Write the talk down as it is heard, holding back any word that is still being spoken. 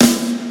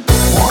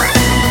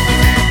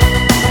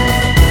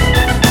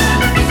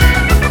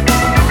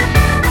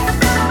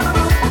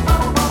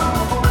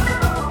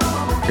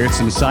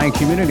the Messiah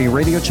Community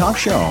Radio Talk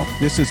Show.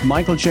 This is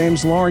Michael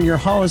James Lauren, your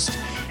host.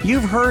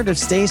 You've heard of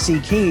Stacy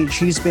Keach.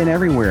 She's been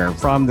everywhere,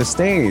 from the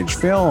stage,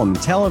 film,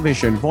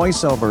 television,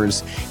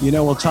 voiceovers.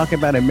 We'll talk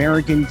about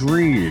American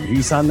Greed.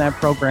 He's on that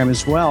program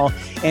as well,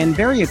 and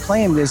very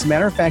acclaimed. As a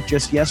matter of fact,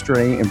 just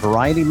yesterday in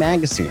Variety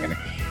magazine,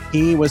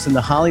 he was in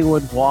the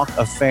Hollywood Walk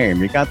of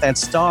Fame. You got that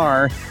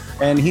star,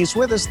 and he's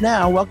with us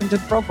now. Welcome to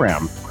the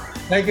program.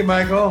 Thank you,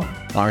 Michael.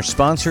 Our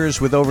sponsors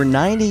with over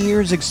 90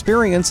 years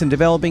experience in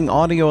developing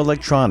audio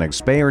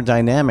electronics. Bayer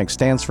Dynamics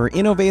stands for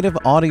innovative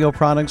audio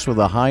products with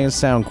the highest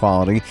sound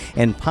quality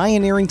and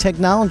pioneering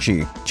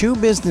technology. Two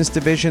business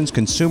divisions,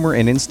 consumer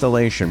and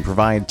installation,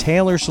 provide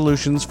tailored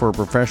solutions for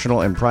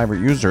professional and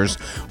private users.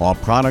 All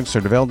products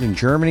are developed in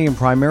Germany and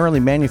primarily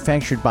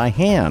manufactured by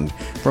hand,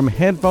 from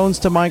headphones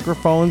to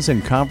microphones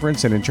and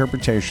conference and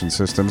interpretation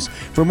systems.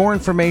 For more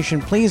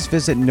information, please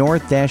visit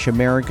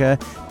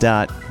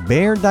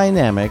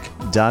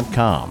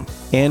north-america.bayerdynamic.com.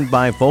 And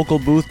by Vocal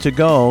Booth To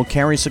Go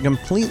carries a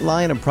complete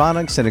line of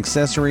products and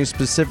accessories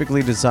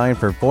specifically designed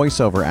for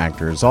voiceover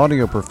actors,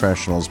 audio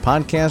professionals,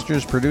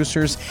 podcasters,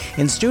 producers,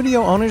 and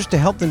studio owners to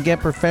help them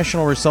get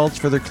professional results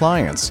for their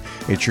clients.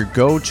 It's your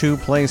go-to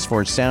place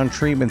for sound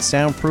treatment,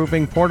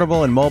 soundproofing,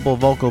 portable and mobile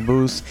vocal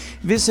booths.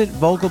 Visit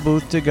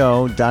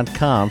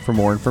vocalboothtogo.com for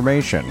more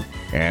information.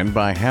 And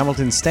by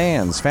Hamilton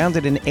Stands.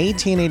 Founded in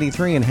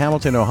 1883 in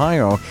Hamilton,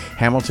 Ohio,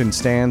 Hamilton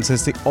Stands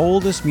is the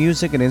oldest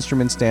music and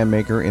instrument stand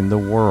maker in the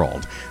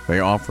world. They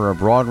offer a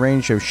broad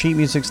range of sheet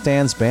music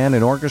stands, band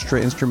and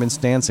orchestra instrument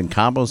stands, and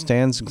combo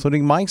stands,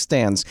 including mic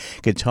stands,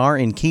 guitar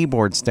and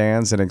keyboard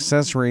stands, and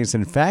accessories.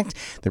 In fact,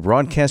 the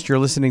broadcast you're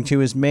listening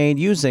to is made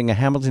using a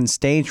Hamilton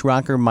Stage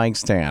Rocker mic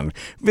stand.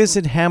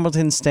 Visit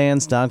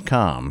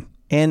hamiltonstands.com.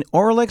 And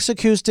Auralex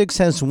Acoustics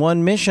has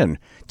one mission: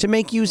 to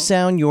make you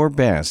sound your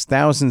best.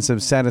 Thousands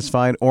of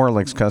satisfied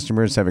Auralex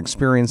customers have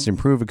experienced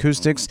improved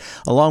acoustics,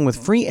 along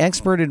with free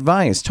expert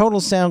advice.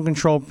 Total sound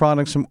control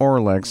products from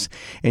Auralex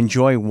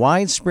enjoy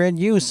widespread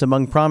use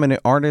among prominent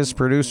artists,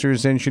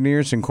 producers,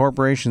 engineers, and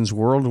corporations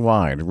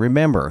worldwide.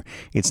 Remember,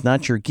 it's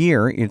not your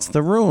gear, it's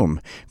the room.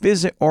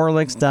 Visit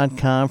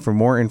Auralex.com for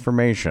more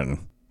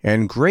information.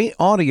 And great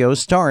audio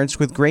starts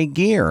with great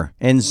gear,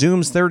 and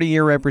Zoom's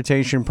 30-year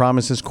reputation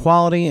promises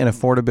quality and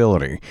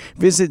affordability.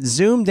 Visit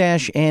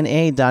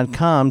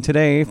zoom-na.com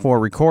today for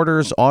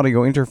recorders,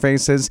 audio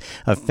interfaces,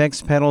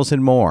 effects pedals,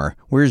 and more.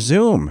 We're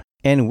Zoom,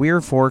 and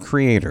we're for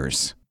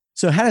creators.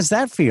 So how does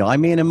that feel? I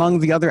mean, among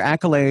the other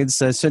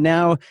accolades, so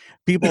now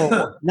people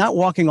are not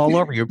walking all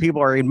over you,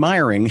 people are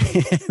admiring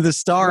the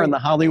star on the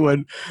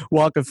Hollywood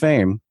Walk of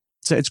Fame.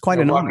 So it's quite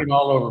an honor. Walking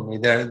all over me.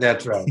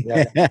 That's right.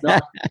 Yeah. No,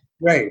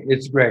 great.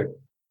 It's great.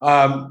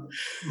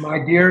 My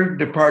dear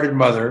departed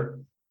mother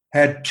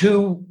had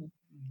two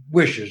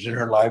wishes in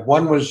her life.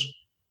 One was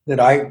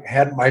that I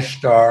had my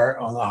star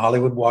on the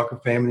Hollywood Walk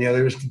of Fame, and the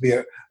other is to be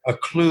a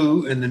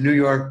clue in the New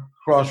York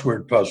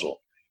crossword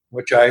puzzle,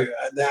 which I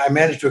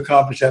managed to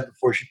accomplish that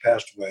before she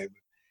passed away.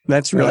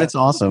 That's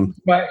awesome.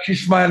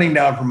 She's smiling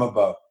down from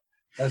above.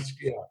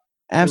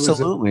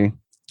 Absolutely.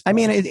 I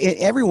mean,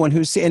 everyone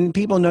who's, and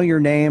people know your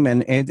name,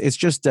 and it's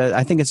just,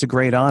 I think it's a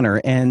great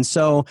honor. And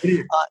so,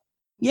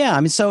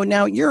 so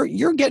now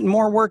you're getting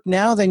more work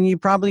now than you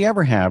probably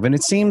ever have. And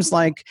it seems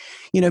like,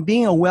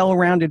 being a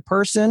well-rounded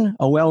person,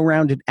 a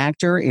well-rounded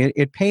actor,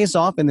 it pays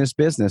off in this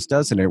business,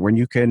 doesn't it? When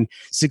you can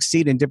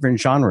succeed in different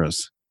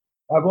genres.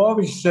 I've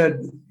always said,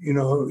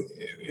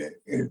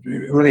 it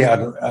really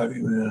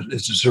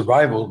it's a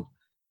survival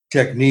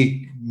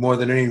technique more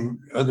than any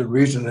other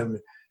reason.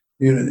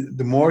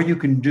 The more you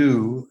can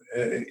do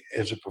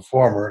as a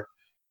performer,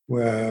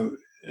 the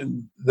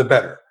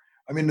better.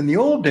 I mean, in the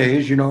old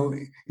days,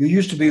 you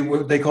used to be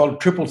what they called a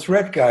triple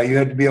threat guy. You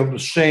had to be able to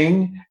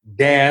sing,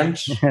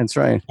 dance, that's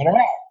right, and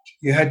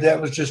act.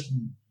 That was just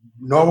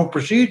normal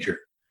procedure,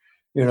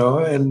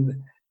 and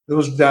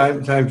those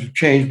times have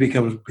changed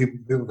because people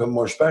become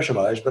more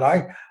specialized. But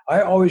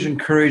I always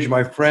encourage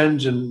my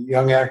friends and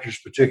young actors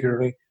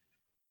particularly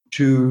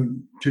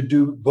to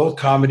do both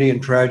comedy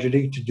and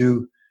tragedy, to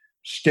do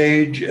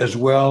stage as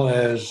well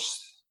as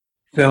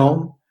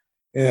film,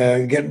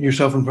 getting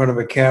yourself in front of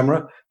a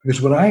camera.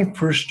 Because when I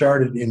first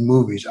started in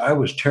movies, I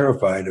was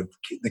terrified of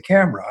the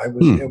camera. I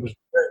was very,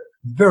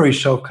 very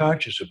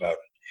self-conscious about it.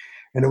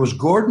 And it was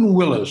Gordon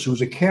Willis, who was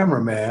a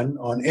cameraman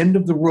on End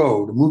of the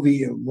Road, a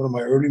movie, one of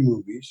my early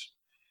movies,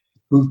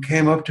 who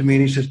came up to me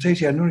and he said,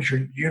 "Stacy, I noticed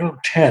you're a little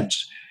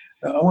tense.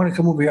 I want to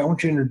come over here. I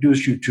want you to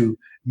introduce you to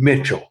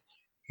Mitchell."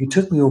 He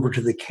took me over to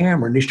the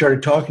camera and he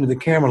started talking to the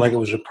camera like it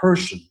was a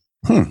person.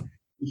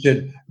 He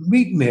said,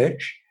 "Meet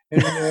Mitch."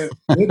 And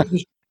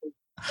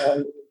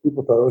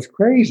people thought it was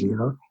crazy,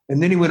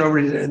 And then he went over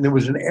and there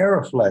was an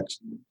Aeroflex.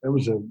 There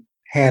was a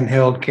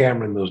handheld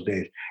camera in those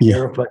days. Yeah.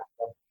 Aeroflex.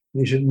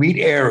 And he said, "Meet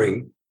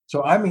Airy."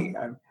 So,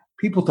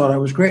 people thought I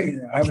was great.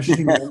 I was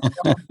thinking,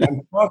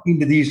 I'm talking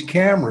to these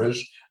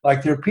cameras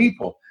like they're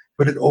people.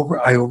 But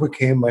I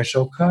overcame my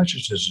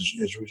self-consciousness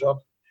as a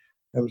result.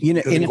 That was And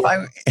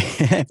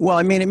if well,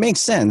 I mean, it makes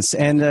sense,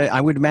 and I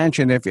would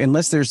imagine if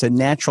unless there's a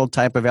natural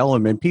type of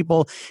element,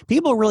 people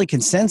really can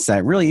sense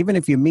that. Really, even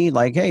if you meet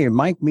like, hey,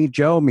 Mike, meet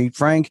Joe, meet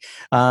Frank,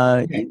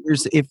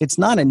 there's if it's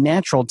not a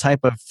natural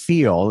type of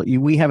feel,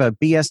 we have a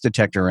BS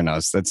detector in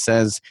us that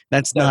says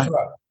that's that's not.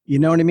 right. You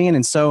know what I mean?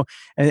 And so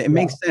it Yeah.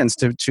 makes sense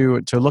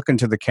to look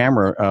into the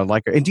camera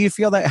like. And do you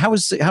feel that?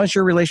 How's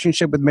your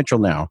relationship with Mitchell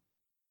now?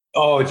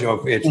 Oh, it's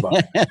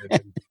fine.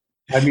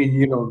 I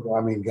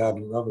mean, God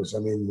love us. I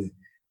mean,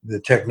 the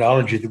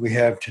technology that we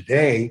have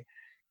today,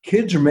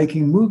 kids are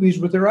making movies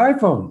with their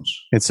iPhones.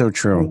 It's so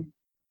true.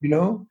 You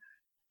know,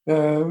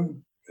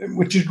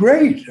 which is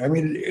great. I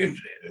mean,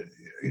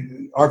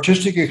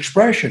 artistic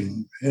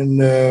expression,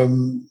 and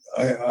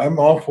I'm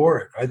all for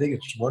it. I think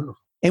it's wonderful.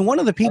 And one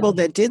of the people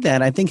that did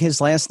that, I think his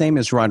last name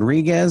is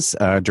Rodriguez,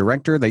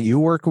 director that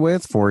you work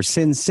with for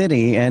Sin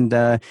City,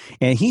 and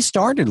he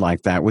started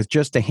like that with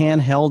just a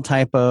handheld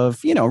type of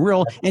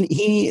real. And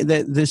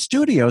the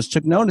studios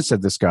took notice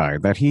of this guy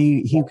that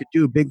he could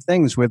do big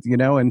things with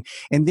and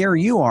there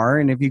you are.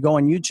 And if you go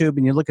on YouTube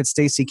and you look at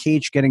Stacy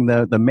Keach getting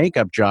the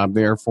makeup job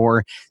there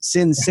for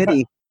Sin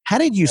City, how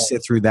did you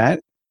sit through that?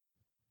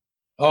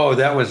 Oh,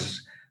 that's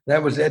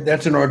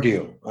an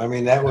ordeal. I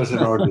mean, that was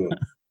an ordeal.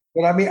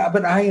 But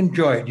I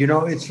enjoy it.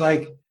 It's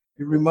like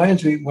it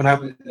reminds me when I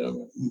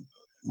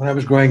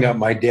was growing up.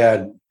 My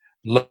dad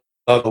loved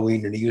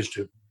Halloween, and he used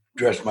to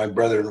dress my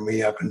brother and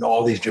me up in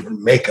all these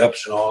different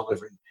makeups and all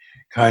different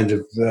kinds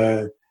of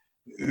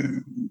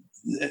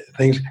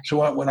things.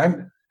 So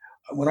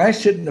when I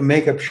sit in the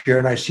makeup chair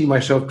and I see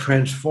myself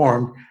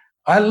transformed,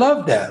 I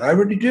love that. I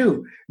really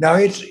do. Now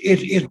you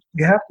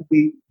have to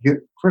be.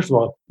 First of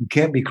all, you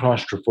can't be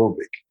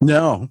claustrophobic.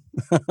 No,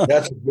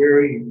 that's a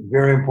very,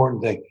 very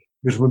important thing.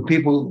 Because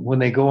when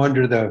they go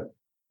under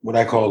what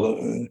I call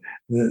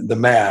the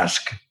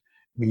mask,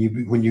 when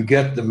you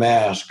get the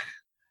mask,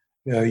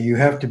 you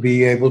have to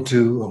be able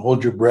to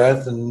hold your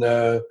breath and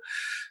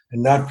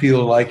not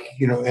feel like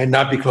and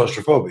not be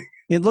claustrophobic.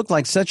 It looked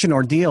like such an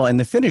ordeal, and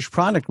the finished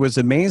product was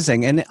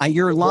amazing. And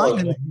you're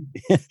lying.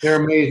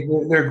 They're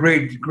amazing. They're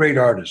great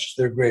artists.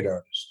 They're great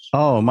artists.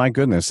 Oh my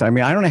goodness! I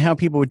mean, I don't know how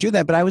people would do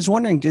that, but I was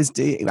wondering.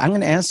 I'm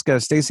going to ask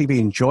Stacy if he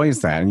enjoys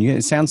that, and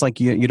it sounds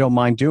like you don't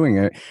mind doing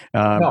it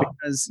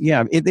because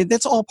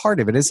that's all part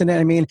of it, isn't it?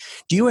 I mean,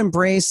 do you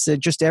embrace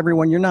just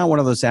everyone? You're not one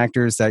of those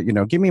actors that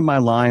give me my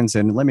lines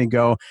and let me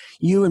go.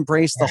 You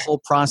embrace the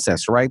whole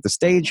process, right? The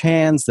stage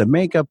hands, the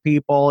makeup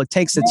people. It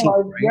takes a team.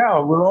 Right? Yeah,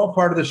 we're all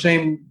part of the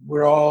same.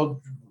 We all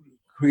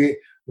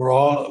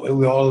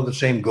have the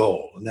same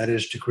goal, and that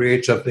is to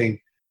create something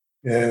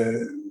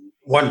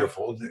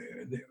wonderful.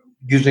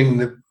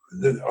 Using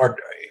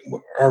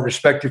our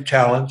respective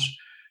talents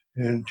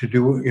and to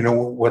do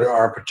what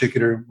our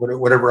particular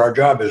whatever our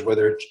job is,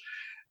 whether it's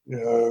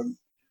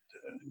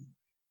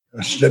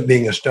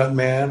being a stunt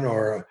man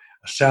or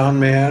a sound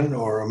man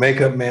or a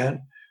makeup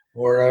man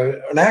or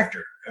an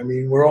actor. I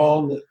mean, we're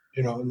all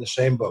in the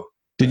same boat.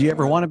 Did you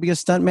ever want to be a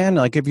stunt man?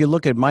 Like if you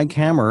look at Mike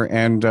Hammer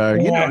and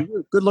you're a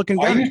good looking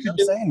guy.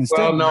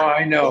 No,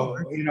 I know.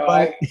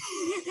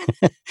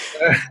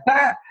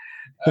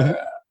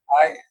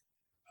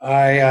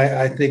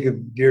 I think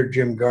of dear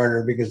Jim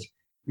Garner because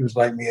he was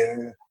like me.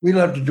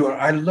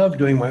 I loved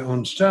doing my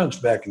own stunts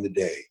back in the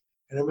day,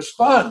 and it was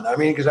fun. I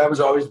mean, because I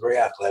was always very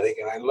athletic,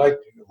 and I liked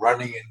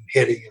running and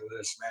hitting and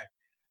this and that.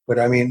 But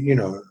I mean,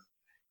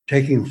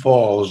 taking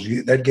falls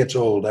that gets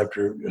old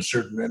after a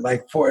certain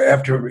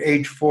after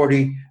age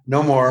 40.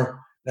 No more.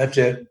 That's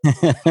it.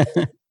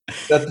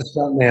 Let the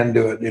stunt man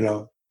do it.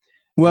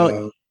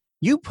 Well.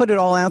 You put it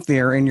all out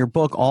there in your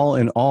book, All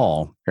in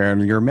All,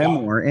 and your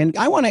memoir. And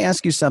I want to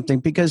ask you something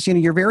because,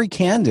 you're very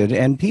candid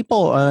and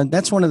people,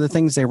 that's one of the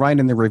things they write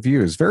in the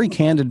reviews. Very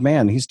candid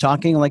man. He's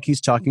talking like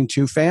he's talking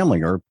to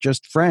family or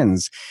just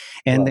friends.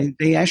 And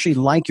they actually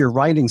like your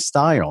writing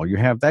style. You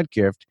have that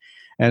gift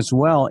as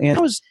well. And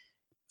it was,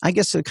 I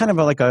guess, kind of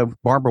like a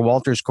Barbara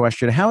Walters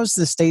question. How is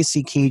the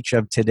Stacy Keach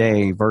of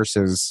today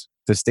versus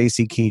the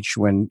Stacy Keach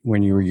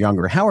when you were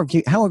younger? How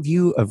have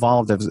you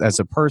evolved as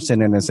a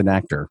person and as an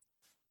actor?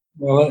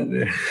 Well,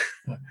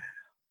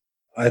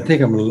 I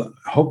think I'm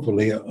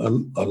hopefully a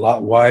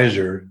lot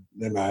wiser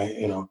than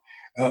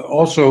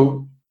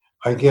also,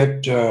 I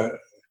get.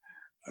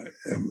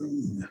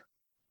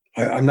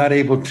 I'm not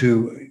able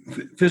to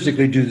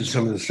physically do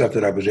some of the stuff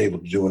that I was able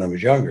to do when I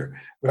was younger.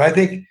 But I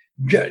think,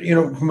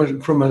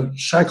 from a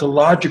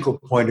psychological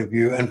point of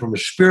view and from a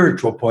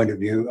spiritual point of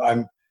view,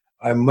 I'm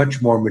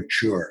much more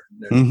mature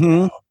than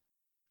now.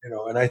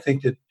 And I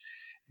think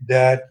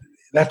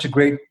that's a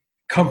great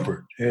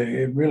comfort.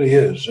 It really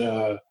is.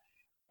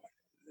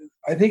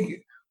 I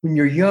think when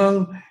you're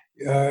young,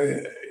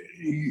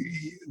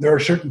 there are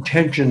certain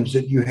tensions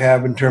that you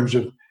have in terms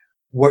of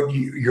what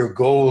your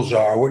goals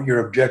are, what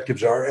your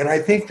objectives are. And I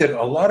think that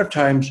a lot of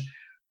times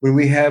when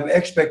we have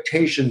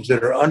expectations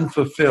that are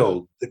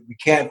unfulfilled, that we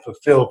can't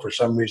fulfill for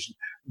some reason,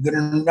 that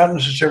are not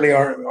necessarily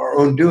our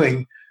own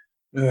doing,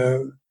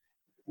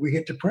 we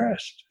get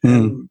depressed.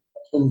 And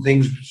when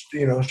things,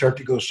 start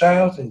to go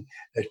south and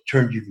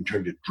you can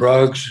turn to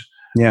drugs,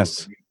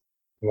 Yes.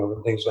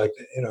 And things like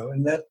that,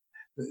 and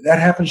that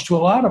happens to a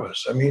lot of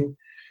us. I mean,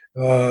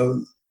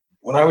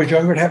 when I was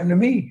younger, it happened to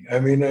me. I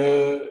mean,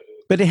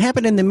 but it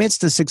happened in the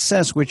midst of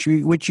success, which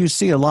you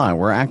see a lot,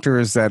 where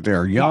actors that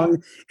are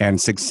young and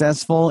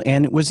successful.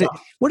 And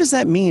what does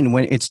that mean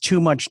when it's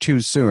too much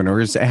too soon,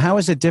 or how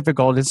is it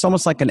difficult? It's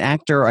almost like an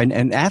actor,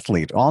 an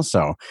athlete,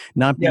 also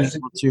not being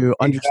able to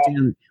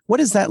understand what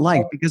is that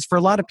like. Because for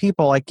a lot of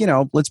people, like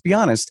let's be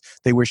honest,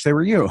 they wish they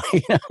were you.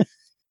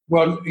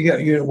 Well,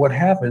 yeah, what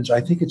happens? I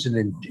think it's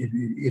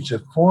a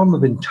form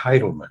of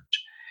entitlement.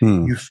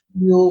 You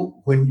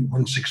feel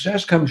when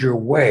success comes your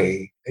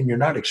way and you're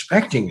not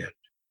expecting it.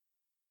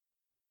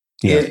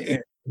 Yeah.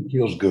 It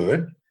feels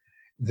good.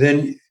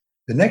 Then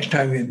the next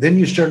time, then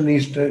you start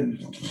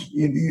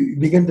you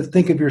begin to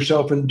think of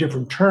yourself in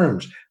different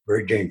terms.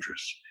 Very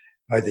dangerous.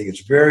 I think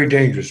it's very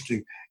dangerous.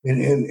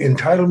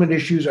 Entitlement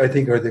issues, I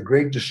think, are the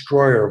great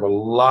destroyer of a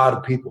lot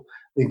of people.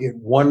 They get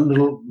one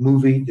little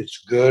movie that's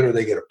good, or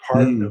they get a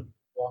part of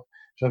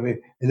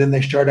something, and then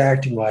they start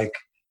acting like,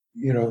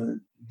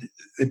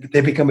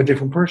 they become a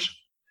different person.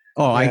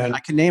 Oh, I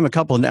can name a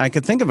couple. I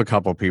could think of a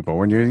couple people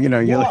when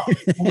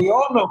we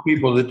all know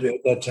people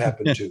that's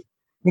happened to,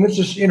 and it's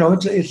just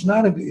it's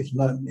not a good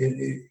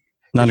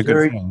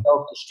thing.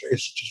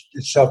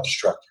 It's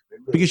self-destructive.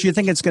 Because you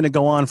think it's going to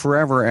go on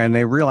forever, and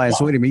they realize,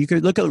 wait a minute, you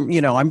could look at,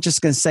 I'm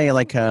just going to say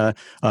like a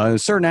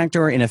certain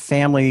actor in a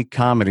family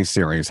comedy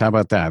series. How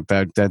about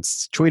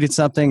that's tweeted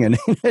something, and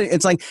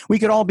it's like we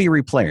could all be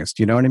replaced.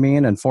 You know what I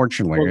mean?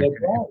 Unfortunately.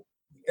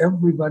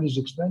 Everybody's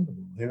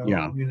expendable.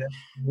 Yeah. I mean,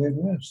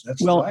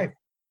 that's life.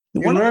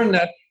 You learn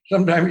that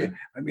sometimes.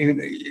 I mean,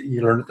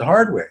 you learn it the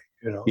hard way.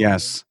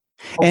 Yes.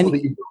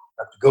 Hopefully you don't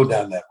have to go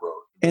down that road.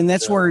 And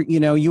that's where,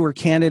 you were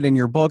candid in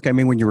your book. I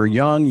mean, when you were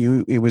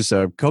young, it was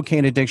a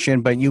cocaine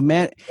addiction, but you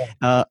met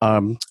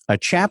a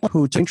chaplain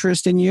who took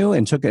interest in you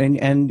and took it,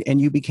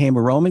 and you became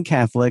a Roman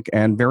Catholic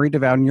and very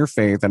devout in your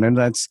faith. And then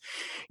that's,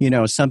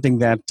 something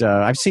that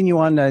I've seen you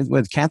on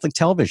with Catholic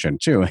television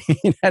too.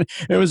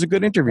 It was a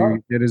good interview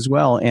you did as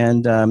well.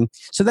 And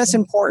so that's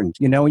important.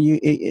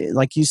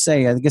 Like you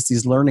say, I guess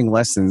these learning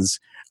lessons.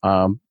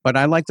 But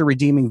I like the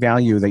redeeming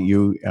value that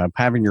you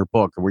have in your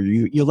book, where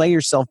you lay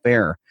yourself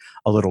bare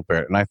a little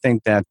bit. And I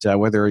think that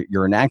whether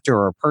you're an actor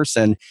or a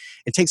person,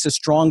 it takes a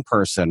strong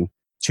person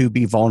to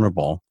be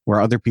vulnerable, where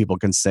other people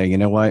can say, you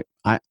know what,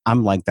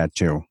 I'm like that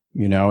too,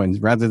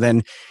 and rather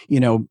than,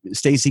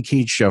 Stacy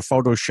Keach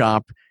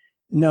Photoshop.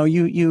 No,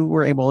 you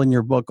were able in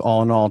your book,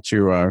 all in all,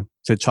 to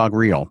talk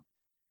real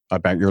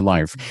about your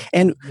life.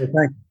 And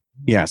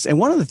yes. And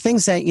one of the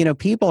things that,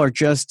 people are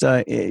just,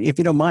 if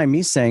you don't mind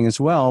me saying as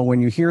well, when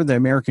you hear the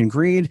American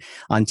Greed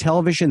on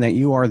television, that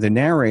you are the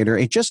narrator,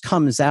 it just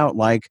comes out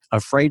like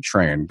a freight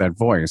train, that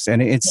voice.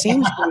 And it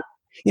seems,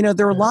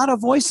 there are a lot of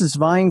voices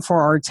vying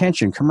for our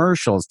attention,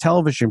 commercials,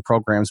 television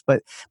programs,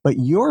 but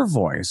your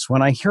voice,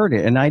 when I heard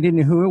it and I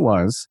didn't know who it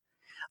was,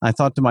 I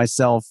thought to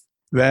myself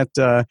that,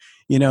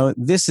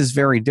 this is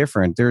very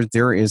different.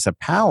 There is a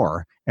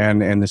power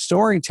and the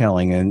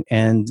storytelling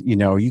and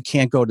you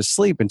can't go to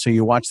sleep until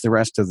you watch the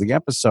rest of the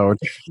episode.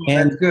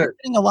 And you're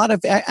getting a lot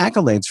of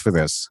accolades for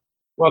this.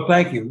 Well,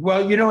 thank you.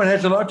 Well, it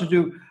has a lot to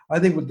do, I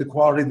think, with the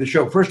quality of the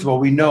show. First of all,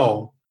 we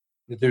know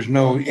that there's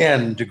no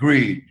end to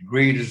greed.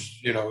 Greed is,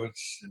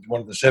 it's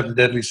one of the 7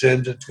 deadly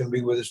sins. It's going to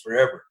be with us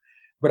forever.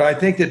 But I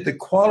think that the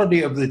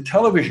quality of the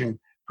television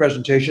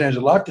presentation has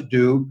a lot to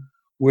do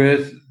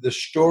with the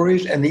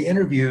stories and the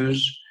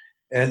interviews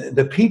and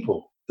the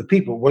people,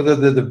 whether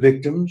they're the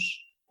victims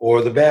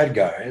or the bad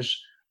guys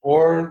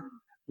or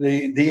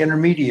the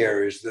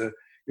intermediaries.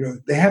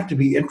 They have to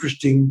be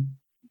interesting.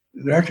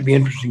 There have to be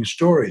interesting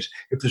stories.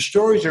 If the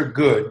stories are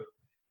good,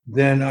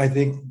 then I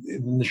think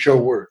the show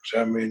works.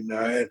 I mean,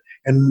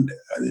 and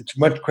it's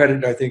much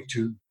credit, I think,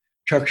 to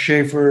Chuck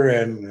Schaefer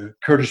and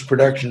Curtis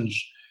Productions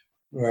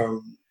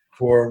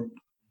for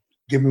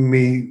giving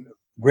me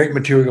great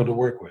material to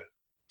work with.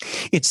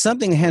 It's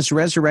something that has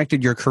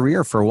resurrected your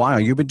career for a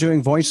while. You've been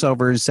doing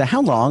voiceovers.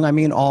 How long? I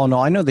mean, all in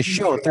all, I know the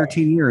show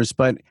 13 years,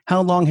 but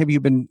how long have you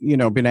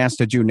been asked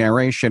to do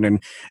narration?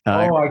 And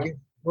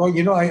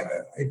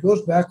it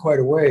goes back quite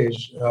a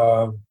ways.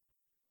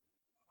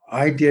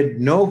 I did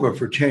Nova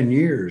for 10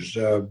 years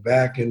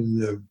back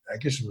in I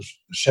guess it was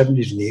the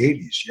 70s and the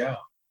 80s.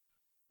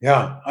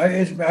 Yeah.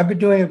 I've been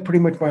doing it pretty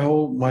much my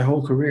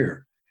whole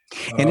career.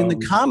 And in the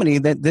comedy,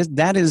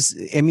 that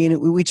is, I mean,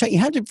 you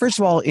have to, first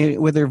of all,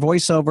 with their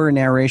voiceover and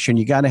narration,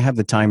 you got to have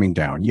the timing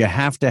down. You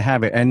have to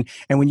have it. And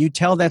when you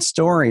tell that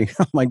story,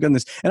 oh my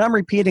goodness, and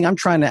I'm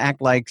trying to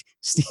act like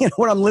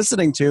what I'm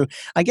listening to.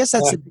 I guess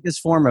that's the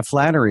biggest form of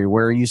flattery,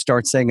 where you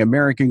start saying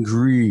American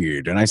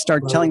Greed. And I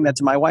start telling that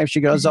to my wife.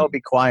 She goes, oh,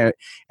 be quiet.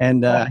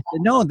 And I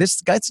said, no,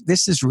 this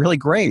is really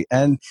great.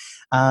 And,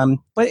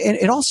 but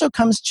it also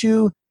comes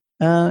to,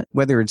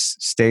 whether it's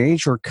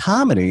stage or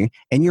comedy,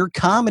 and your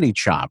comedy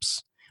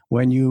chops.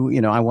 When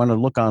I want to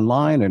look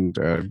online and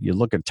you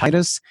look at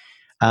Titus,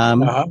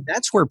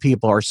 that's where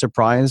people are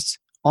surprised.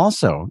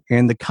 Also,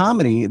 in the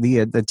comedy,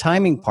 the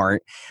timing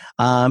part.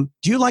 Do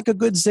you like a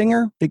good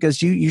zinger?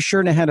 Because you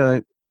sure had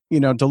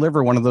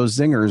deliver one of those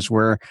zingers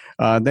where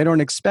they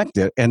don't expect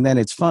it, and then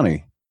it's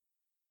funny.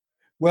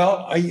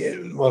 Well,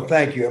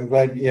 thank you. I'm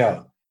glad.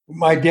 Yeah,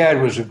 my dad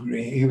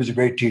he was a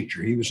great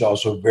teacher. He was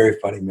also a very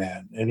funny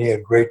man, and he had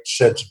a great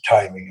sense of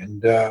timing.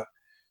 And uh,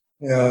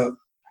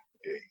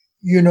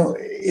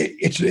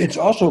 it's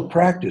also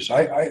practice.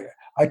 I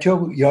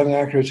tell young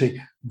actors, say,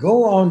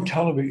 go on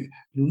television,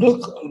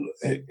 look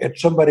at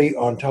somebody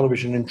on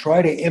television, and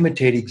try to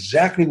imitate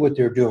exactly what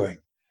they're doing,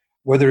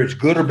 whether it's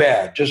good or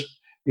bad. Just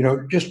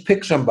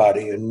pick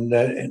somebody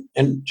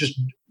and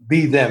just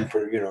be them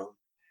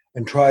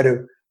and try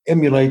to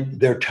emulate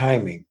their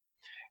timing.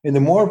 And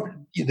the more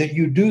that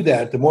you do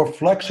that, the more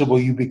flexible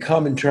you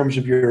become in terms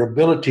of your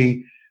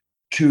ability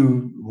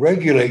to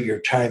regulate your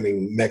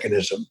timing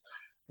mechanism,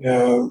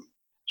 so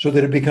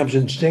that it becomes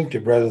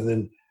instinctive rather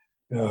than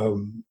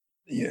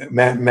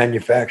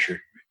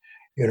manufactured.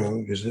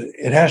 Because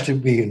it has to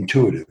be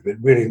intuitive. It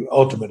really,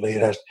 ultimately,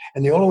 it has.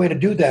 And the only way to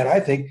do that, I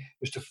think,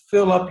 is to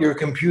fill up your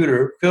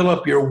computer, fill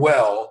up your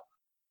well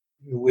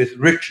with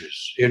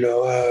riches,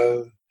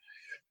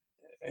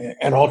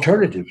 and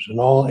alternatives, and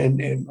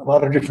a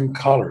lot of different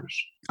colors.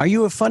 Are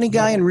you a funny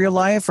guy in real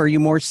life? Are you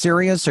more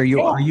serious? Are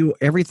you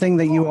everything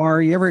that you are?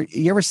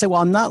 You ever say,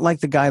 well, I'm not like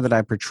the guy that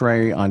I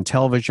portray on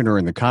television or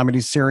in the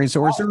comedy series,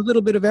 or is there a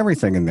little bit of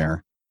everything in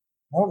there?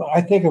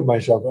 I think of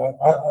myself.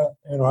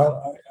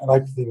 I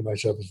like to think of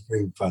myself as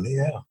being funny.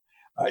 Yeah,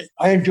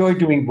 I enjoy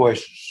doing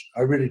voices.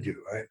 I really do.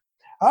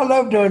 I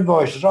love doing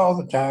voices all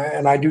the time,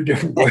 and I do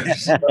different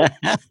voices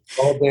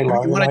all day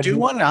long. You want to do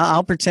one?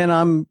 I'll pretend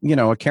I'm,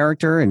 a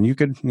character, and you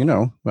could,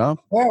 well.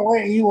 Where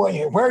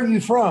are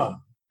you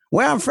from?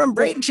 Well, I'm from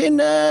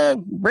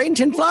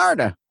Bradenton,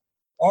 Florida.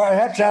 All right,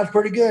 that sounds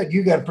pretty good.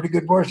 You got a pretty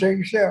good voice there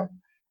yourself.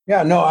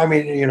 Yeah, no, I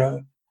mean,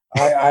 and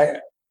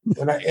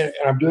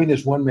I'm doing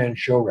this one-man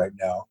show right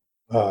now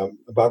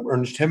about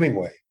Ernest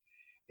Hemingway,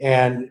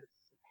 and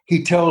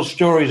he tells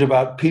stories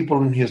about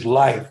people in his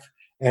life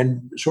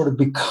and sort of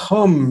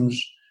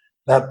becomes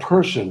that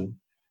person.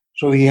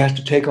 So he has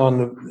to take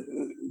on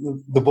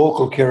the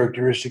vocal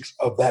characteristics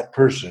of that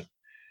person.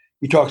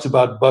 He talks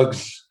about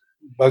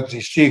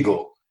Bugsy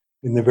Siegel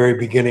in the very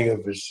beginning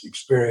of his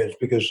experience,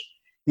 because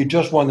he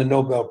just won the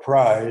Nobel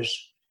Prize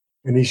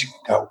and he's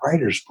got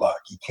writer's block.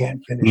 He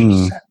can't finish a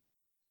sentence.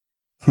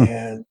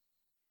 And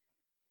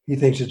he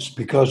thinks it's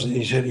because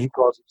he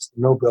calls it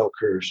the Nobel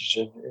curse. He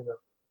said,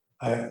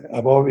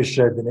 I've always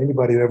said that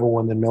anybody who ever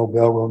won the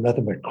Nobel wrote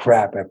nothing but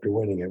crap after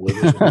winning it.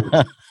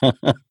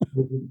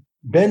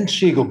 Ben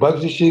Siegel,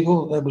 Bugsy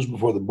Siegel, that was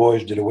before the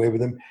boys did away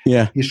with him.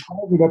 Yeah. He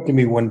called up to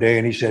me one day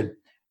and he said,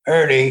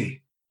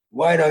 Ernie,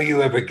 why don't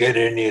you ever get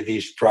any of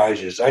these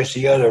prizes? I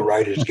see other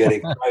writers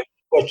getting prizes.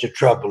 What's the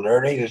trouble,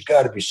 Ernie? There's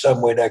got to be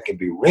some way that can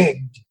be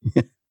rigged.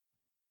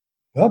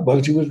 Well,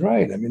 Bugsy was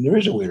right. I mean, there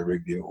is a way to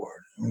rig the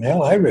award. I mean,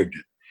 hell, I rigged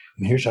it.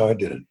 And here's how I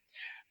did it.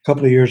 A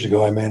couple of years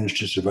ago, I managed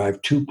to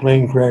survive 2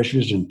 plane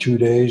crashes in 2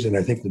 days, and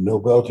I think the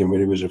Nobel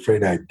Committee was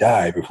afraid I'd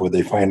die before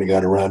they finally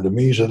got around to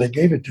me, so they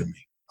gave it to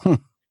me.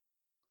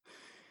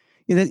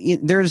 And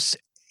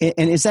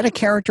is that a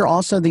character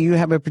also that you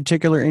have a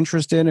particular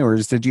interest in, or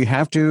do you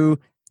have to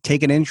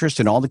take an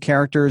interest in all the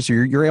characters,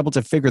 or you're able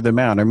to figure them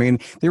out? I mean,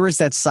 there is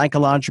that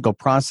psychological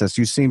process.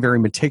 You seem very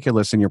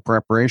meticulous in your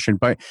preparation,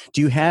 but do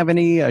you have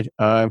any,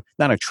 not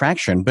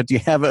attraction, but do you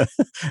have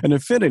an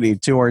affinity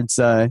toward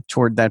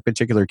that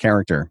particular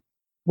character?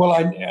 Well,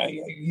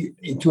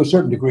 to a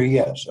certain degree,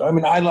 yes. I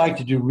mean, I like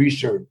to do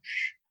research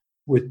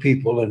with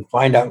people and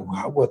find out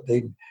what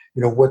they,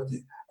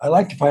 I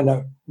like to find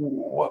out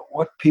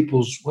what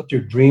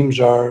their dreams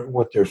are,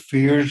 what their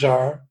fears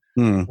are,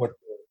 what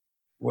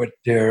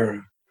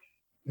their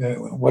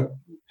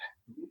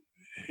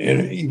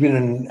even in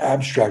an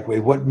abstract way,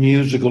 what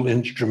musical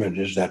instrument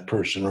is that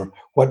person, or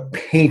what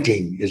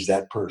painting is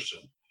that person,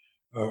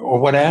 or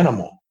what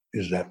animal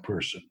is that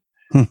person,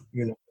 and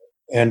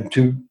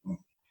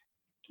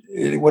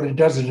what it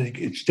does is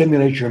it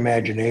stimulates your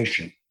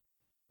imagination,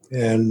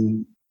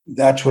 and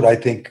that's what I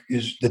think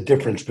is the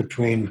difference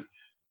between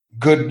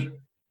good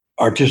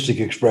artistic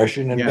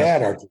expression and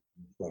bad artistic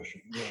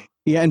expression.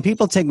 Yeah, and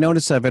people take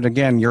notice of it.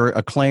 Again, your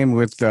acclaim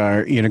with,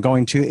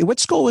 going to, what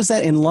school was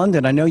that in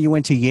London? I know you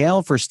went to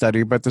Yale for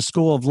study, but the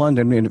School of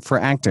London for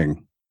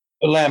acting.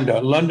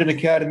 LAMDA, London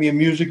Academy of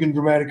Music and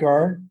Dramatic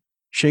Art.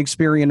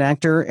 Shakespearean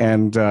actor.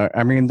 And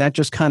I mean, that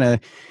just kind of,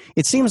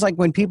 it seems like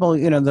when people,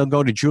 they'll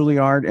go to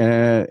Juilliard,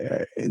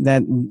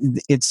 that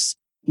it's,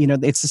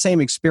 it's the same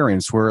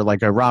experience where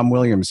like a Ron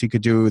Williams, he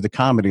could do the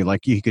comedy,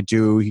 like he could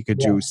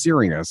do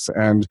serious.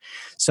 And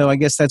so I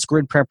guess that's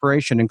grid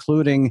preparation,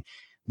 including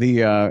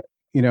the,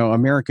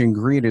 American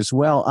Greed as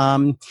well.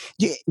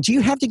 Do you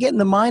have to get in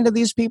the mind of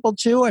these people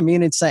too? I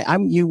mean, it's I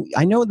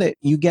know that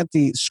you get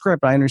the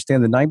script, I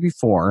understand, the night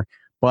before,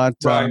 but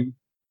right.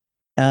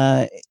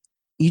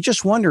 You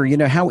just wonder,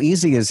 how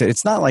easy is it?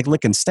 It's not like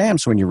licking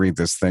stamps when you read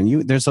this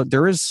thing.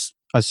 There is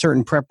a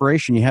certain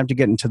preparation. You have to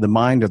get into the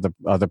mind of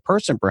the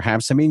person,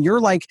 perhaps. I mean,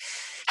 you're like,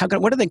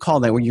 what do they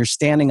call that when you're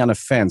standing on a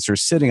fence or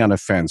sitting on a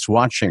fence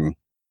watching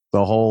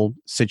the whole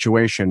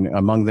situation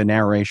among the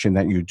narration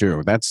that you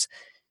do?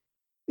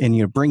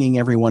 and bringing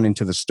everyone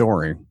into the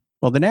story.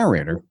 Well, the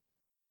narrator.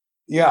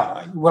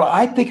 Yeah. Well,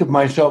 I think of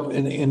myself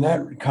in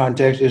that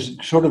context as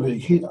sort of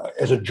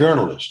as a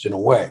journalist in a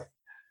way.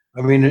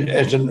 I mean,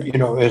 as a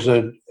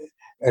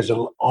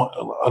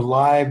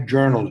live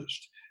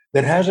journalist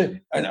that has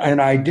an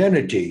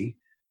identity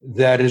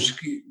that is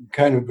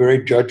kind of very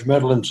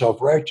judgmental and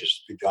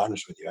self-righteous. To be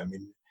honest with you, I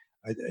mean,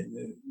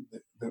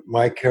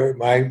 my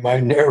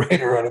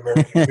narrator on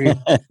American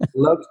Dream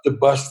loves to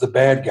bust the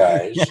bad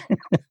guys.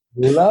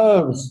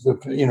 Loves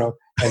and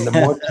the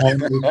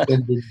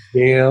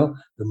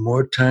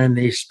more time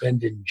they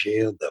spend in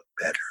jail, the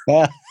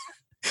better.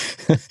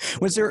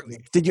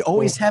 Did you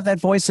always have that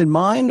voice in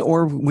mind,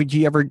 or would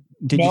you ever?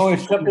 No,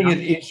 it's something.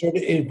 It sort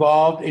of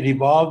evolved. It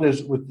evolved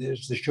as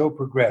the show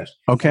progressed.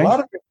 Okay. A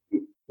lot of it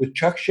with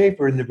Chuck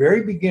Schaefer in the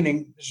very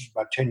beginning. This is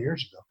about 10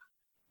 years ago.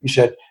 He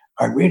said,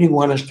 "I really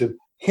want us to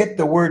hit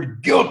the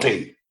word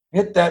guilty.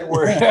 Hit that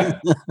word."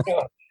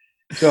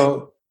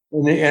 So,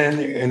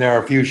 and there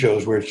are a few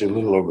shows where it's a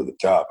little over the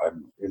top.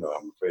 I'm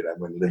afraid I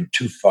went a little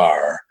too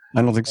far.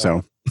 I don't think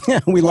so.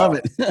 We love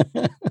it.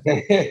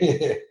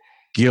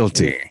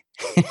 Guilty.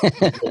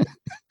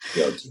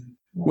 Guilty.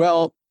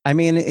 Well, I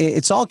mean,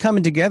 it's all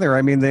coming together.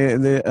 I mean,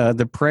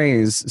 the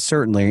praise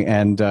certainly,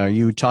 and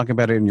you talk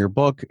about it in your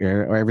book,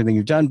 or everything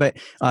you've done. But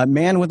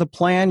Man with a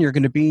Plan, you're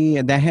going to be,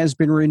 and that has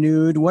been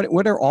renewed.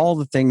 What are all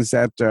the things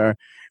that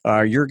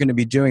you're going to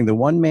be doing? The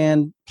one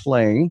man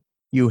play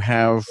you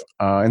have,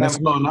 and that's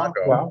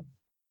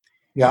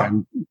yeah.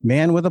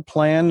 Man with a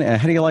Plan.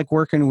 How do you like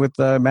working with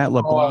Matt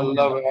LeBlanc? Oh, I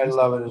love it. I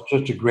love it. It's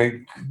such a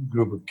great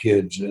group of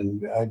kids,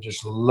 and I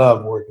just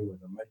love working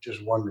with them. It's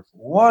just wonderful,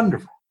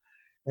 wonderful.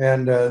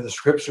 And the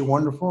scripts are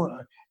wonderful.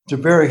 It's a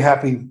very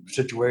happy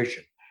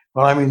situation.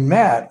 Well, I mean,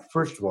 Matt,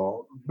 first of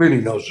all, really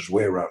knows his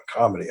way around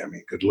comedy. I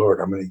mean, good Lord,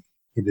 how many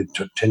he did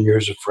 10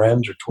 years of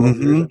Friends or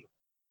 12 years?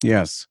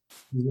 Yes.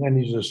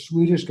 And he's the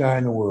sweetest guy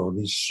in the world.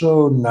 He's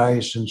so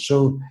nice, and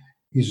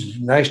he's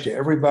nice to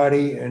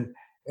everybody, and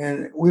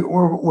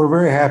we're a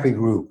very happy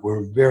group.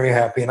 We're very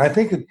happy, and I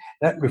think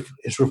that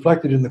is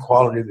reflected in the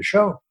quality of the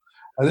show.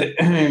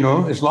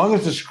 As long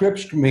as the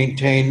scripts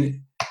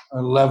maintain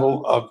a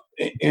level of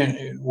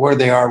where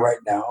they are right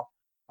now,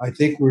 I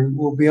think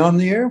we'll be on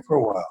the air for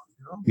a while.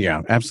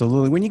 Yeah,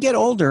 absolutely. When you get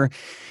older,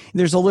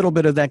 there's a little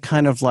bit of that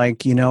kind of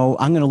like, I'm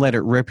going to let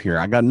it rip here.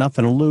 I got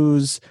nothing to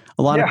lose.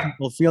 A lot of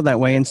people feel that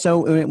way. And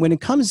so when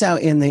it comes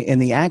out in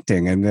the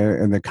acting and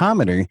the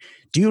comedy,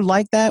 do you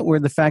like that? Where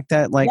the fact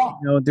that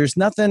there's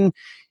nothing,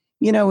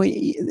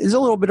 there's a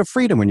little bit of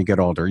freedom when you get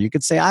older. You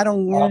could say, I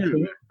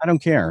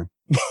don't care.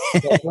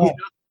 That's right.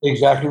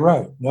 Exactly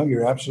right. No,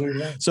 you're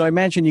absolutely right. So I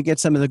imagine you get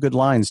some of the good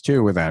lines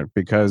too with that,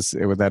 because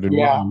with that in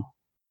mind.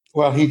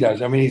 Well, he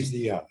does. I mean, he's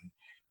the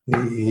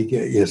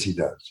yes, he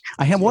does.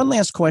 I have one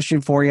last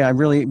question for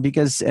you.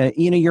 Because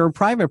you're a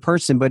private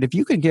person, but if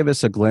you could give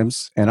us a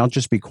glimpse, and I'll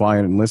just be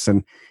quiet and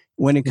listen.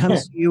 When it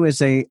comes to you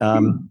as a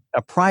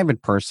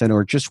private person,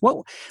 or just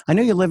I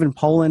know you live in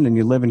Poland and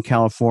you live in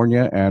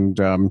California,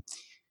 and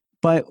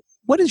but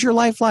what is your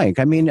life like?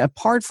 I mean,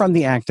 apart from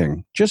the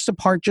acting, just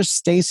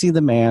Stacy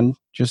the man,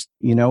 just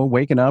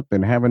waking up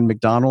and having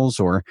McDonald's,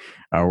 or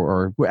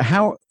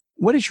how?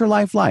 What is your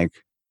life like?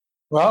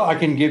 Well, I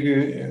can give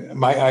you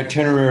my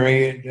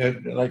itinerary.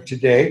 Like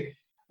today,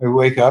 I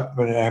wake up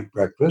and I have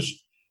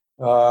breakfast,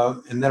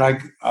 and then I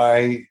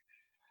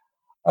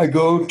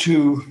go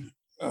to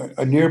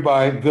a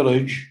nearby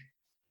village,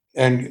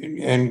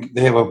 and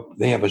they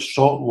have a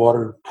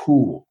saltwater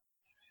pool,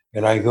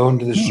 and I go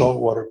into the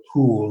saltwater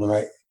pool, and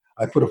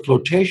I put a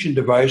flotation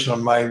device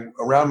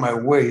around my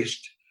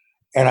waist,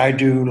 and I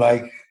do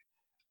like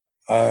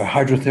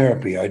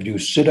hydrotherapy. I do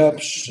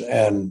sit-ups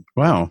and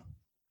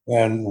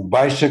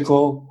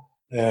bicycle,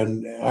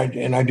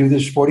 and I do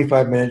this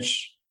 45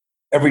 minutes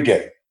every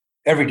day,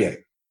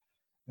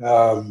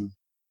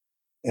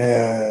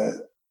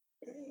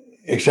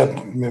 except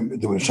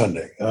the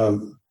Sunday.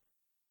 And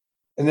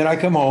then I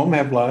come home,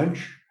 have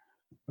lunch,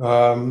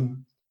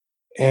 and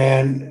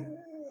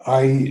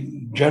I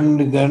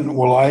generally then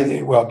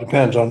it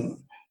depends on,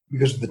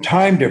 because of the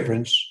time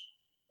difference,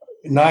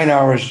 9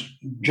 hours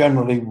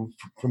generally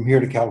from here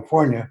to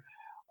California.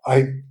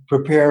 I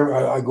prepare.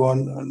 I go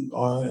on.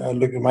 I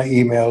look at my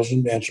emails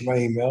and answer my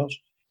emails,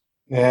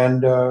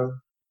 and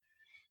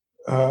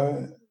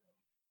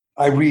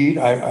I read.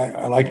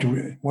 I like to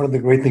read. One of the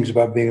great things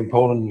about being in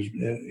Poland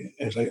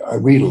is I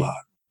read a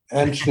lot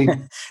and sleep.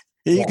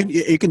 You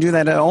can do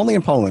that only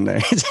in Poland.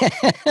 I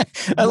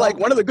like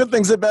one of the good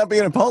things about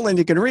being in Poland.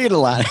 You can read a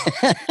lot.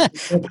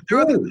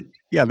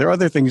 There are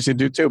other things you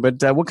do too. But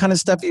what kind of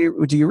stuff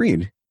do you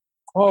read?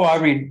 Oh, I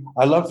read.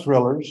 I love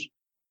thrillers,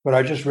 but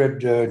I just read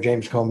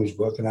James Comey's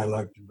book, and I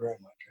liked it very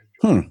much.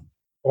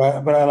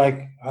 But I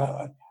like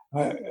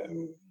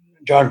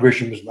John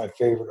Grisham is my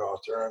favorite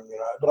author.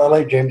 But I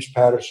like James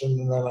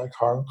Patterson, and I like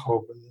Harlan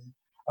Coben.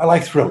 I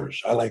like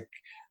thrillers. I like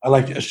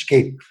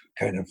escape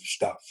kind of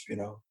stuff,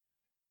 and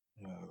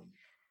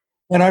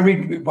I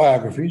read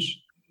biographies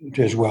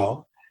as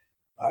well.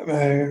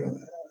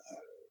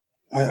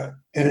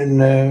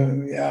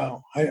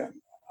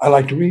 I I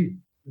like to read.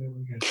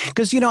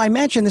 Because, I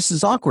imagine this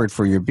is awkward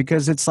for you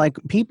because it's like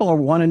people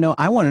want to know,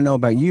 I want to know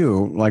about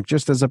you, like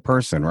just as a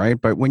person,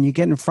 right? But when you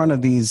get in front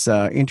of these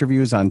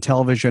interviews on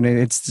television,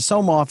 it's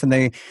so often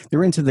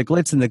they're into the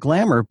glitz and the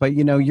glamour, but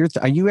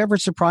are you ever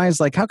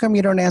surprised? Like, how come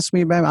you don't ask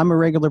me about, I'm a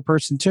regular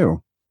person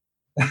too.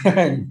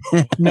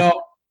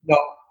 No.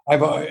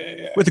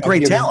 With a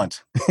great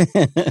talent.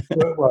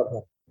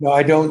 Well, no,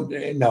 I don't.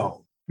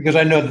 No, because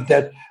I know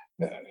that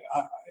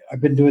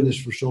I've been doing this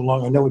for so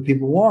long. I know what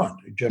people want,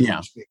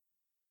 generally speaking.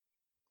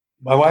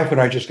 My wife and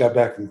I just got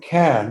back from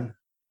Cannes,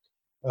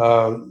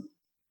 from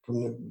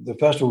the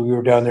festival. We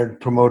were down there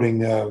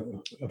promoting a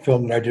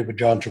film that I did with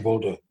John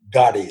Travolta,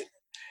 Gotti.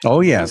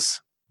 Oh,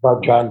 yes.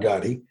 About John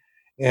Gotti.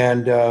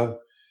 And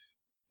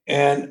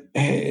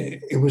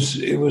it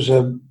was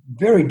a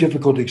very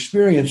difficult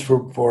experience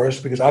for us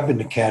because I've been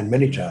to Cannes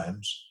many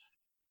times.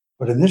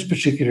 But in this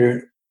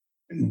particular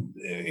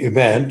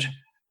event,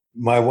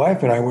 my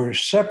wife and I were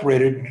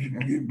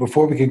separated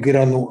before we could get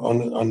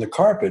on the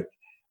carpet.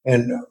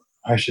 And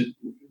I said,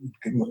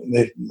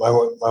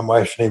 my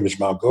wife's name is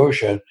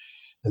Malgosia,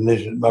 and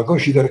they said,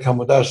 Malgosia, you got to come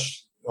with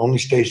us. Only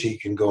Stacy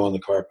can go on the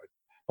carpet.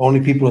 Only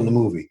people in the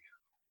movie.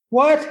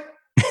 What?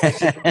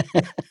 Said,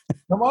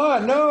 come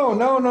on,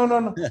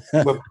 no.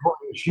 But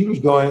she was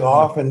going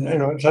off,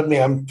 and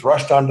suddenly I'm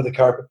thrust onto the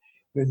carpet.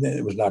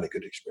 It was not a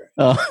good experience.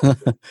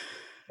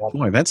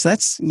 Boy, that's I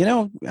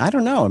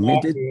don't know. I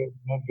mean,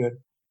 not good.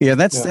 Yeah,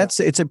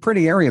 it's a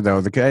pretty area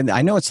though.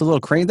 I know it's a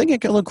little crazy. They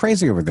get a little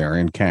crazy over there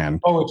in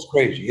Cannes. Oh, it's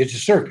crazy. It's a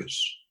circus.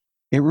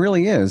 It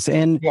really is.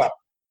 And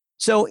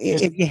so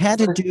if you had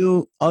to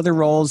do other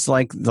roles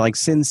like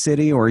Sin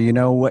City or,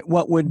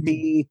 what would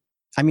be,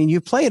 I mean,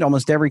 you've played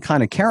almost every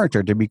kind of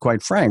character, to be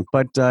quite frank,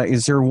 but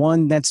is there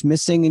one that's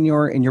missing in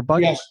your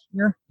bucket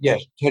here?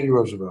 Yes. Teddy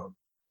Roosevelt.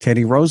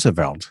 Teddy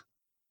Roosevelt.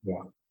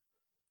 Yeah.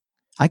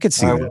 I could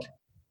see that.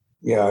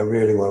 Yeah, I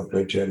really want to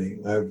play Teddy.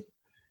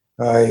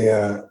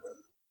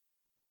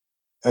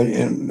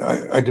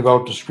 I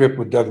developed a script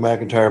with Doug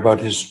McIntyre about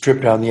his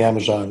trip down the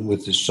Amazon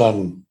with his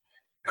son,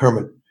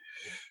 Kermit,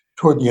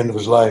 toward the end of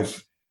his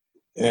life.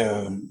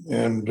 And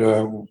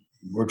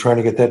we're trying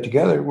to get that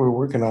together. We're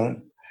working on it.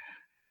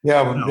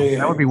 Yeah.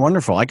 That would be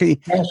wonderful.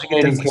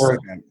 Fascinating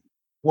character.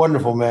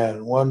 Wonderful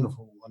man.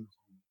 Wonderful,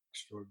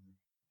 extraordinary.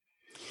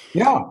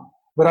 Yeah.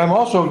 But I'm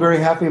also very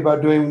happy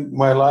about doing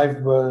my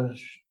live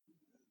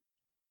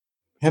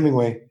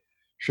Hemingway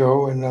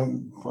show, and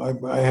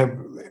I have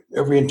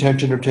every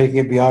intention of taking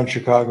it beyond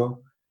Chicago,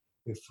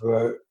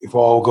 if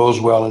all goes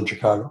well in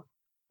Chicago.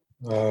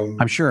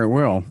 I'm sure it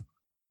will.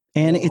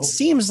 And it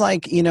seems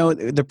like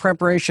the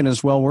preparation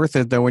is well worth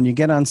it, though. When you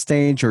get on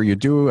stage or you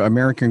do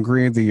American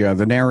Greed,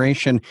 the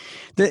narration,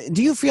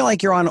 do you feel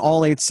like you're on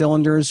all 8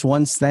 cylinders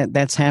once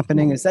that's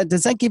happening? Does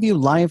that give you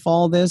life?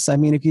 All this? I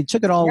mean, if you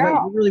took it all away,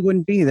 you really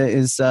wouldn't be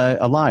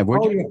alive,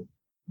 would you? Yeah.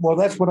 Well,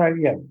 that's what I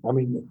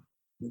mean.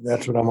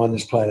 That's what I'm on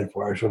this planet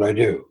for. That's what I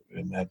do.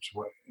 And that's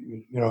what,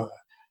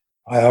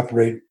 I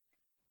operate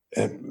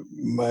at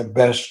my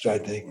best, I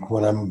think,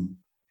 when I'm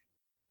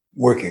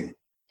working.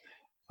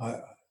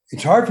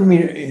 It's hard for me,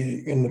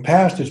 in the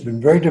past, it's been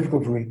very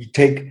difficult for me to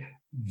take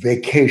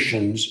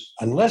vacations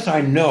unless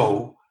I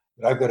know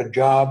that I've got a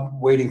job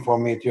waiting for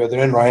me at the other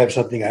end or I have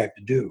something I have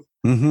to do.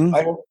 Mm-hmm.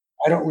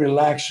 I don't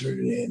relax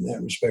in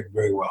that respect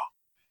very well.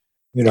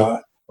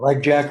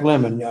 Like Jack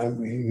Lemmon,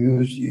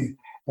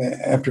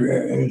 after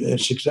a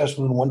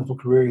successful and wonderful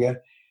career he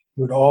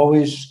would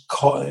always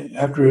call,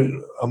 after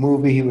a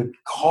movie, he would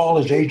call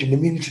his agent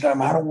immediately, said,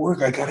 I'm out of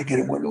work. I got to get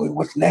it.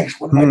 What's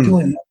next? What am I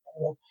doing?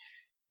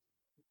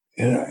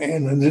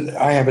 And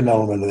I have an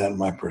element of that in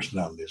my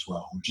personality as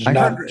well. Which is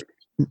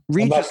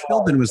Regis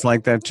Philbin was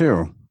like that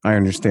too. I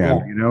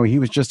understand. Yeah. He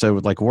was just a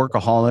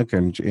workaholic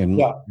and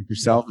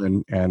yourself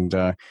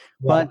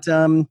but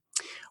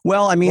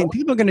well, I mean,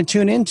 people are going to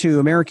tune into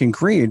American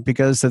Greed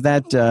because of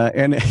that,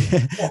 and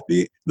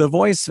the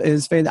voice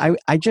is.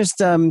 I just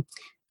do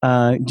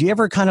you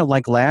ever kind of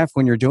like laugh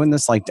when you're doing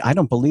this? Like, I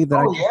don't believe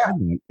that. Oh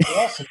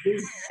yes,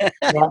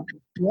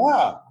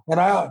 yeah. And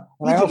I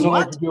also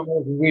like to do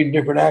American Greed in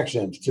different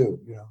accents too.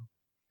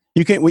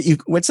 You can.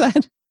 What's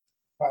that?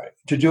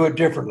 To do it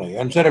differently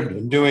instead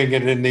of doing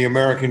it in the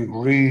American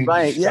Greed.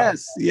 Right. Style.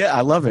 Yes. Yeah.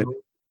 I love it.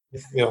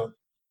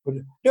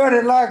 Doing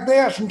it like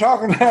this and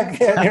talking like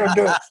that.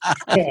 Do it.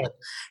 Yeah.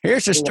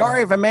 Here's the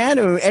story of a man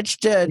who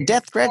etched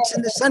death threats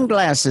into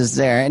sunglasses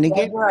there, and he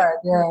gave. Right.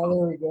 Yeah.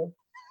 There we go.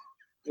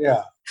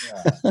 Yeah.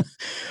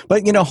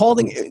 But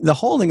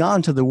holding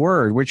on to the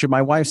word, which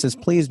my wife says,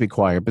 please be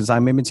quiet, because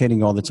I'm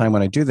imitating all the time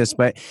when I do this.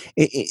 But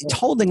it's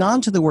holding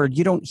on to the word.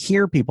 You don't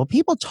hear people.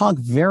 People talk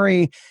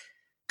very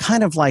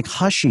kind of like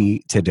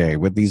hushy today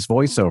with these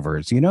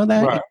voiceovers. You know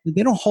that? Right.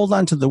 They don't hold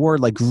on to the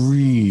word like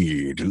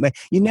read.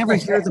 You never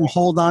hear them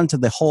hold on to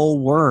the whole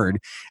word.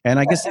 And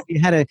I guess if you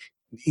had to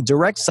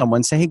direct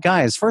someone, say, hey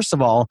guys, first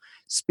of all,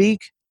 speak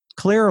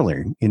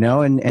clearly, and I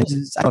don't know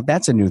if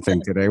that's a new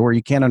thing today where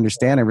you can't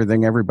understand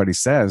everything everybody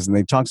says and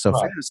they talk so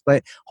fast,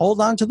 but hold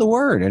on to the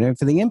word and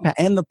for the impact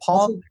and the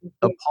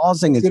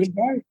pausing is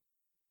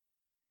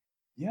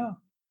yeah.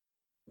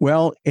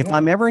 Well, if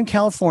I'm ever in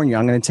California,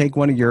 I'm going to take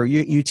one of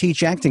you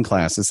teach acting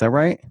classes. Is that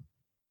right?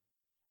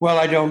 Well,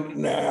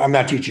 I'm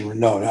not teaching.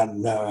 No,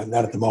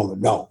 not at the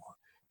moment. No,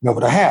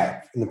 but I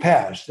have in the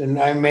past, and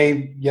I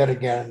may yet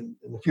again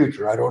in the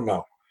future. I don't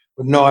know,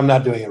 but no, I'm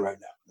not doing it right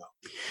now. No.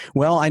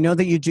 Well, I know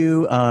that you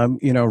do,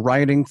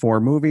 writing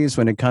for movies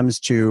when it comes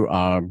to,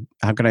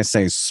 how can I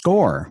say,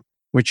 score,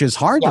 which is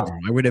hard to do.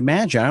 I would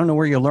imagine. I don't know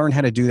where you learn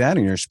how to do that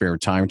in your spare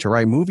time to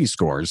write movie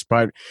scores,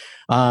 but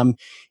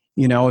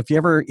if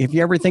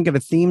you ever think of a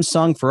theme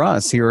song for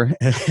us here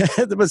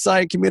at the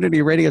Messiah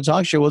Community Radio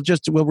Talk Show,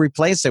 we'll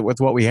replace it with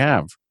what we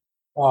have.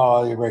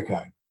 Oh, you're very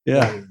kind.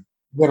 Yeah, you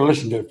better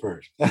listen to it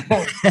first.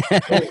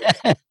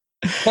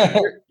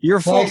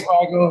 You're full. Thanks,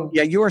 Michael.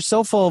 Yeah, you are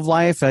so full of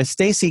life.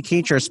 Stacy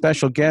Keach, our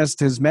special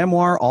guest, his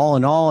memoir, All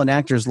in All, An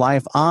Actor's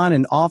Life on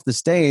and Off the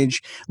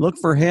Stage. Look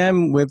for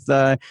him with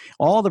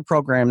all the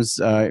programs,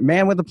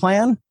 Man with a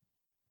Plan.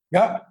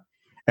 Yeah.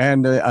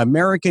 And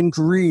American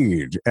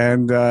Greed.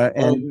 And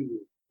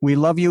we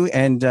love you,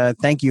 and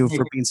thank you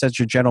for being such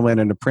a gentleman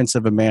and a prince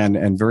of a man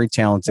and very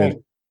talented.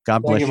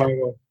 God bless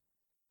you.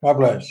 God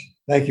bless.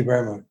 Thank you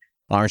very much.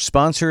 Our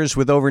sponsors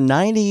with over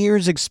 90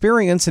 years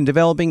experience in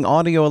developing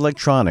audio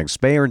electronics.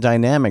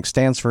 Beyerdynamic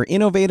stands for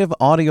innovative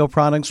audio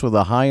products with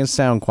the highest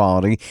sound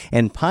quality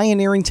and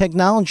pioneering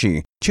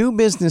technology. Two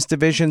business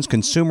divisions,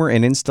 consumer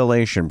and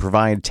installation,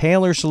 provide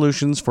tailored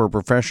solutions for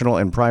professional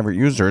and private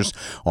users.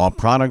 All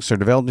products are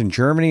developed in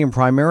Germany and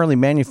primarily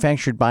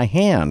manufactured by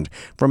hand,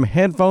 from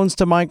headphones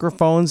to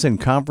microphones and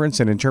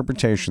conference and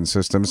interpretation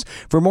systems.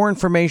 For more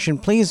information,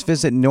 please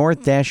visit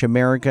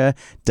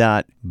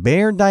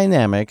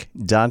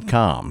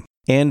north-america.beyerdynamic.com.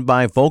 And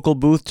by Vocal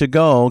Booth To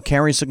Go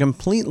carries a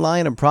complete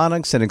line of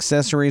products and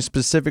accessories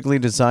specifically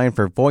designed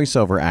for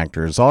voiceover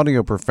actors,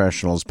 audio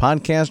professionals,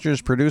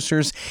 podcasters,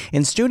 producers,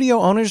 and studio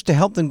owners to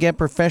help them get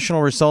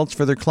professional results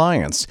for their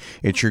clients.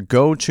 It's your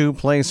go-to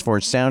place for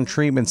sound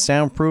treatment,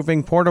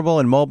 soundproofing, portable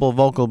and mobile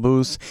vocal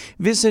booths.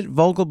 Visit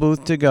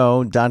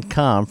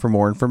vocalboothtogo.com for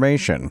more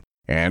information.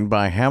 And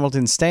by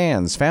Hamilton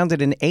Stands.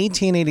 Founded in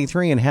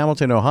 1883 in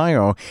Hamilton,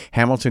 Ohio,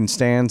 Hamilton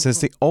Stands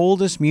is the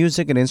oldest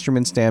music and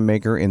instrument stand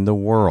maker in the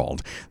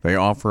world. They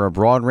offer a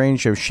broad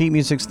range of sheet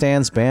music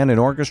stands, band and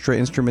orchestra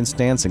instrument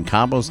stands, and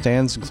combo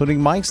stands,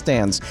 including mic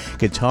stands,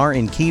 guitar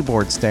and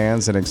keyboard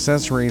stands, and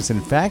accessories.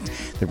 In fact,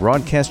 the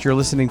broadcast you're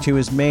listening to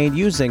is made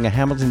using a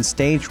Hamilton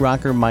Stage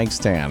Rocker mic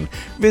stand.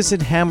 Visit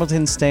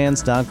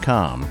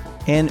hamiltonstands.com.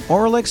 And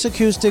Auralex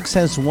Acoustics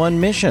has one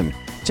mission: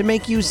 to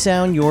make you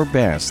sound your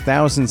best.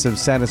 Thousands of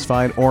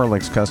satisfied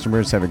Auralex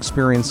customers have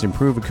experienced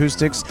improved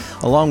acoustics,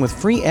 along with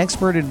free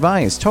expert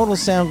advice. Total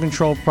sound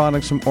control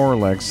products from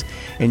Auralex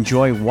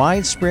enjoy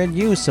widespread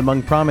use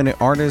among prominent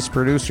artists,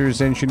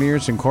 producers,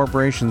 engineers, and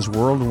corporations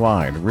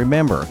worldwide.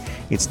 Remember,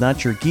 it's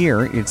not your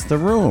gear, it's the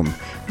room.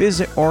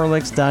 Visit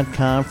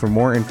Auralex.com for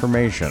more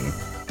information.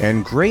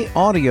 And great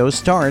audio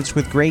starts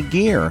with great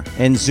gear,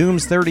 and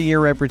Zoom's 30-year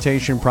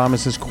reputation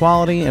promises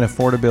quality and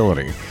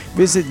affordability.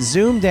 Visit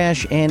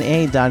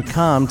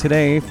zoom-na.com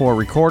today for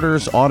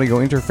recorders, audio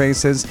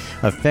interfaces,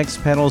 effects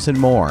pedals, and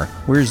more.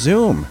 We're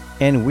Zoom,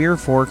 and we're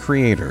for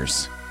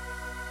creators.